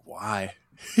 And he's like, why?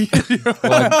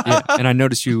 And I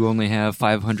noticed you only have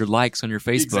 500 likes on your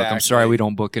Facebook. Exactly. I'm sorry we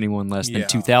don't book anyone less than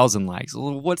 2,000 likes.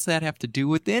 Well, what's that have to do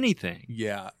with anything?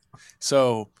 Yeah.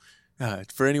 So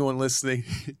for anyone listening,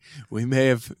 we may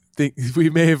have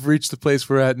reached the place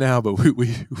we're at now, but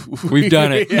we've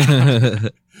done it. Yeah.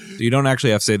 You don't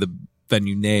actually have to say the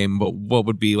venue name, but what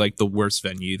would be like the worst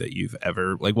venue that you've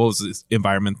ever, like, what was this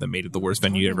environment that made it the worst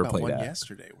venue you ever played at?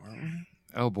 Yesterday, weren't we?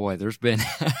 Oh boy, there's been,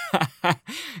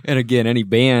 and again, any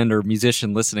band or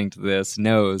musician listening to this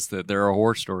knows that there are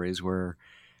horror stories where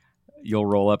you'll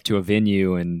roll up to a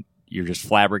venue and you're just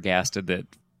flabbergasted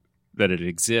that it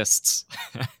exists.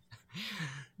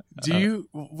 We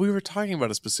were talking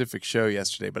about a specific show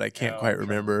yesterday, but I can't quite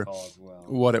remember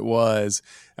what it was.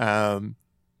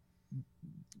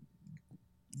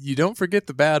 You don't forget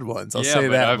the bad ones. I'll say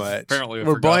that much. Apparently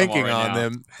we're blanking on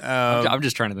them. I'm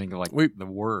just trying to think of the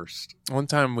worst. One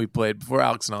time we played, before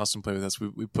Alex and Austin played with us,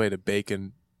 we played a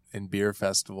bacon and beer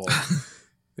festival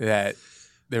that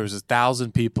there was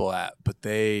 1,000 people at, but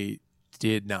they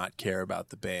did not care about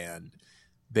the band.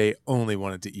 They only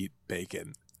wanted to eat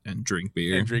bacon. And drink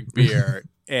beer.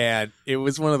 And it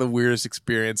was one of the weirdest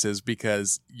experiences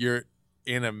because you're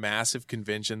in a massive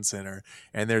convention center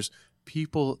and there's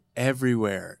people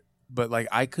everywhere. But like,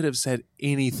 I could have said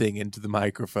anything into the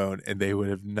microphone and they would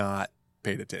have not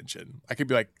paid attention. I could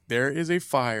be like, there is a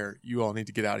fire. You all need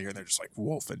to get out of here. And they're just like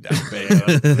wolfing down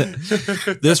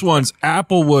bacon. This one's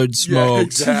Applewood smoked. Yeah,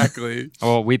 exactly.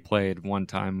 Well, we played one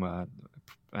time, a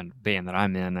band that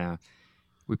I'm in,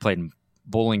 we played in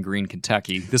Bowling Green,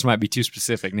 Kentucky. This might be too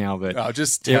specific now, but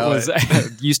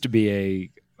it used to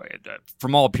be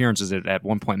from all appearances, it at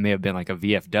one point may have been like a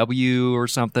VFW or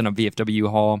something, a VFW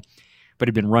hall, but it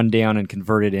had been run down and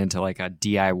converted into like a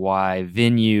DIY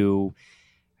venue.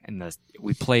 And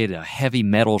we played a heavy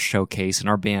metal showcase, and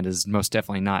our band is most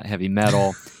definitely not heavy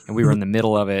metal. And we were in the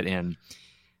middle of it, and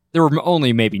there were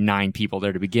only maybe 9 people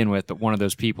there to begin with, but one of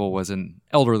those people was an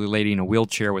elderly lady in a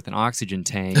wheelchair with an oxygen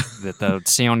tank that the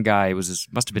sound guy must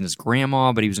have been his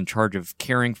grandma, but he was in charge of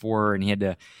caring for her, and he had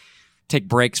to take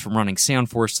breaks from running sound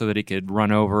force so that he could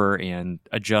run over and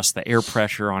adjust the air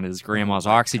pressure on his grandma's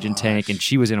oxygen tank. And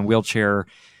she was in a wheelchair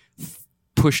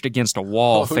pushed against a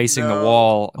wall, facing the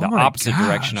wall, the opposite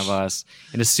direction of us.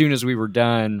 And as soon as we were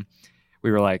done,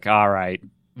 we were like, all right,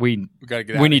 we need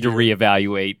to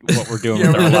reevaluate what we're doing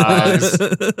with our lives.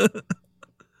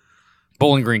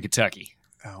 Bowling Green, Kentucky.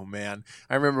 Oh, man.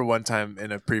 I remember one time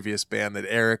in a previous band that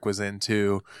Eric was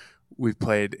into, we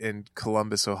played in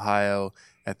Columbus, Ohio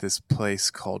at this place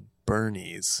called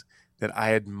Bernie's that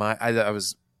I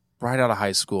was right out of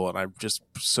high school, and I just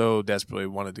so desperately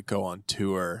wanted to go on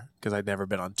tour because I'd never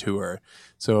been on tour.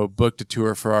 So booked a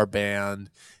tour for our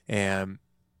band, and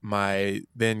my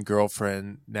then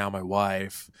girlfriend, now my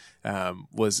wife,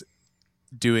 was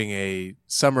doing a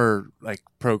summer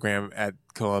program at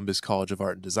Columbus College of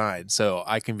Art and Design. So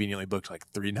I conveniently booked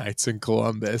 3 nights in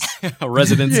Columbus. A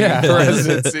residency. Yeah,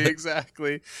 residency,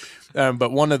 exactly.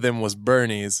 But one of them was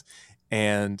Bernie's,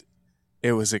 and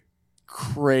it was a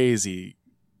crazy,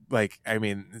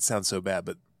 it sounds so bad,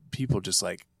 but people just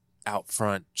out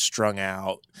front, strung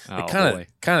out.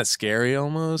 Kind of scary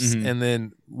almost. Mm-hmm. And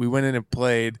then we went in and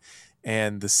played,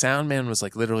 and the sound man was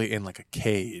literally in a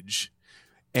cage.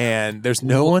 And there's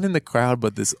no one in the crowd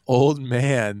but this old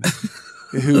man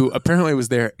who apparently was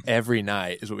there every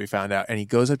night, is what we found out. And he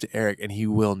goes up to Eric and he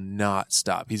will not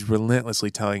stop. He's relentlessly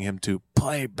telling him to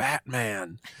play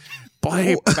Batman.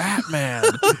 Play Batman.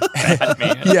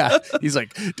 Batman. Yeah. He's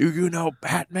like, do you know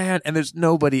Batman? And there's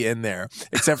nobody in there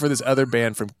except for this other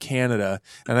band from Canada.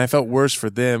 And I felt worse for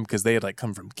them because they had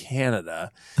come from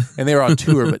Canada and they were on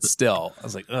tour, but still, I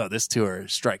was like, oh, this tour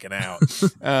is striking out.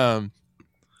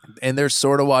 And they're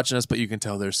sort of watching us, but you can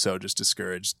tell they're so just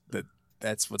discouraged that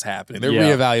that's what's happening. They're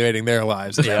reevaluating their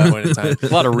lives at that point in time. A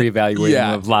lot of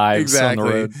reevaluating of lives on the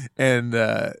road. And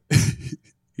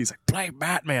He's like, play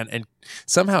Batman. And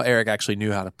somehow Eric actually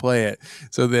knew how to play it.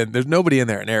 So then there's nobody in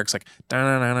there. And Eric's like, and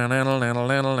then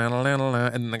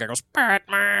the guy goes,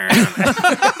 Batman.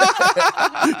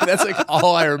 That's like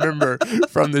all I remember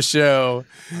from the show.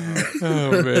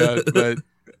 Oh, man. But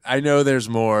I know there's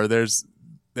more. There's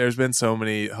been so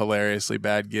many hilariously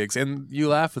bad gigs, and you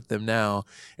laugh at them now.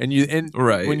 And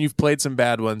Right. when you've played some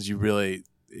bad ones, you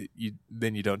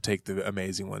don't take the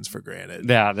amazing ones for granted.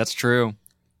 Yeah, that's true.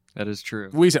 That is true.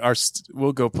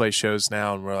 We'll go play shows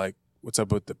now, and we're like, "What's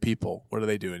up with the people? What are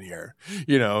they doing here?"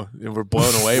 And we're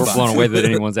blown away. We're blown away that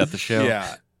anyone's at the show.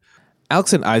 Yeah.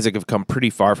 Alex and Isaac have come pretty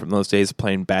far from those days of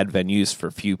playing bad venues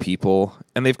for few people,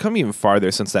 and they've come even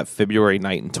farther since that February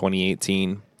night in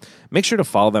 2018. Make sure to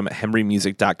follow them at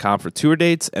hembreemusic.com for tour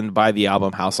dates and buy the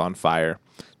album House on Fire.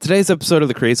 Today's episode of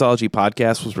the Crazology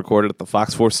podcast was recorded at the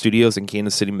Fox 4 Studios in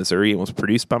Kansas City, Missouri, and was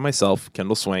produced by myself,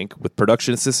 Kendall Swank, with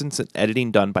production assistance and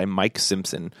editing done by Mike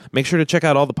Simpson. Make sure to check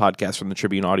out all the podcasts from the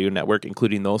Tribune Audio Network,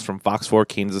 including those from Fox 4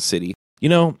 Kansas City.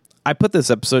 I put this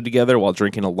episode together while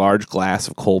drinking a large glass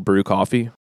of cold brew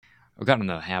coffee. I've gotten in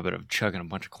the habit of chugging a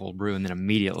bunch of cold brew, and then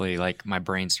immediately, my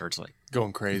brain starts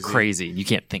Going crazy. You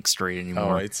can't think straight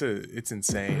anymore. Oh, it's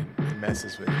insane. It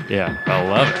messes with you. Yeah, I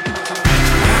love it.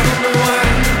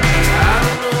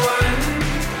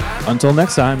 Until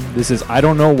next time, this is I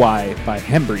Don't Know Why by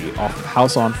Hembree off of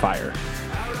House on Fire.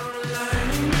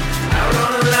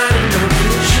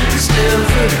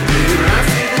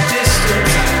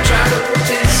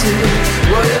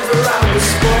 Whatever I was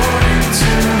born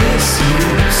into this, you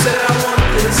said I want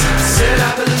this, said I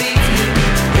believe you,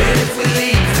 and if we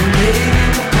leave, then maybe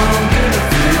we'll conquer the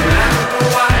fear. I don't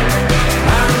know why,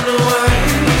 I don't know why,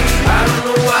 I don't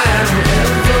know why I don't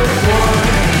ever want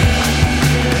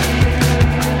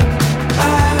I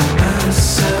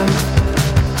myself,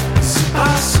 it's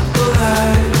impossible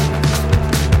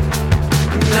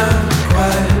not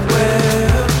quite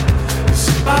well, it's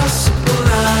impossible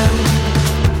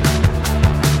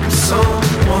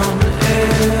someone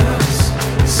else.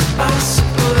 It's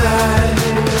impossible that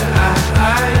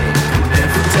I could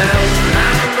never tell. I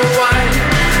don't know why,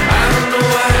 I don't know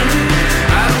why,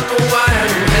 I don't know why I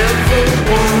don't ever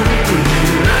want to be.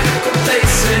 I get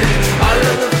complacent, all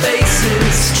of the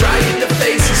faces, trying to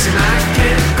face us, and I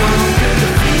can't conquer the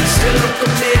fear. Still I'm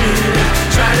committed,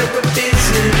 try to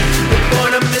revisit the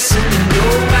point I'm missing, and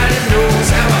nobody knows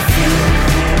how I feel.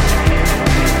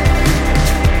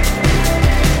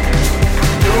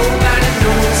 Nobody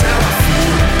knows how I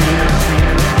feel.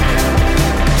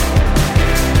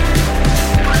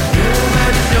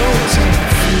 Nobody knows how I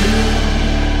feel.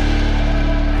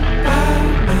 By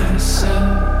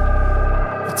myself,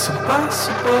 it's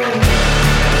impossible.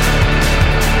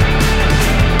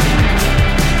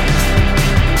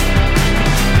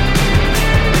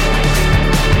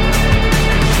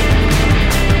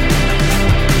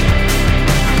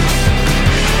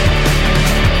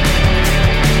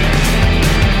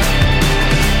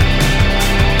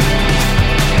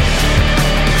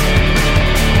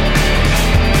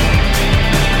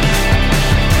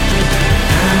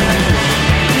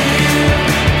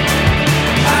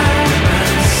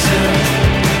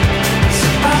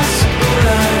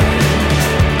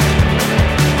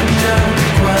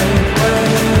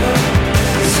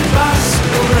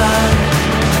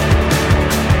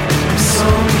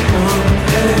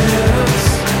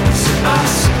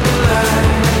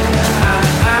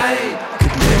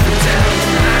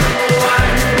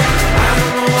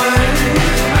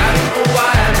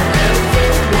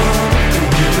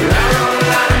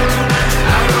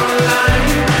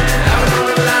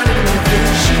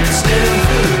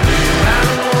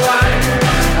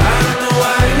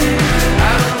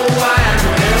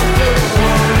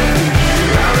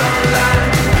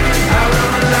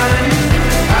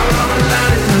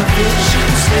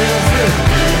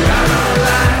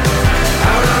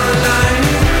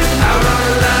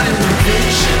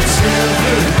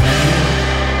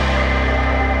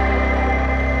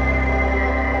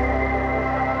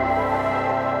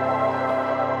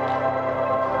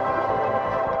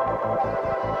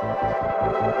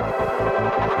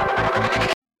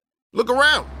 Look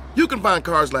around. You can find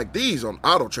cars like these on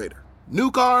AutoTrader. New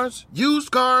cars,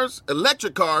 used cars,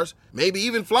 electric cars, maybe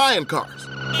even flying cars.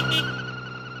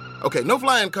 Okay, no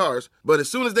flying cars, but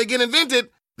as soon as they get invented,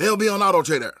 they'll be on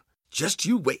AutoTrader. Just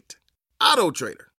you wait. AutoTrader.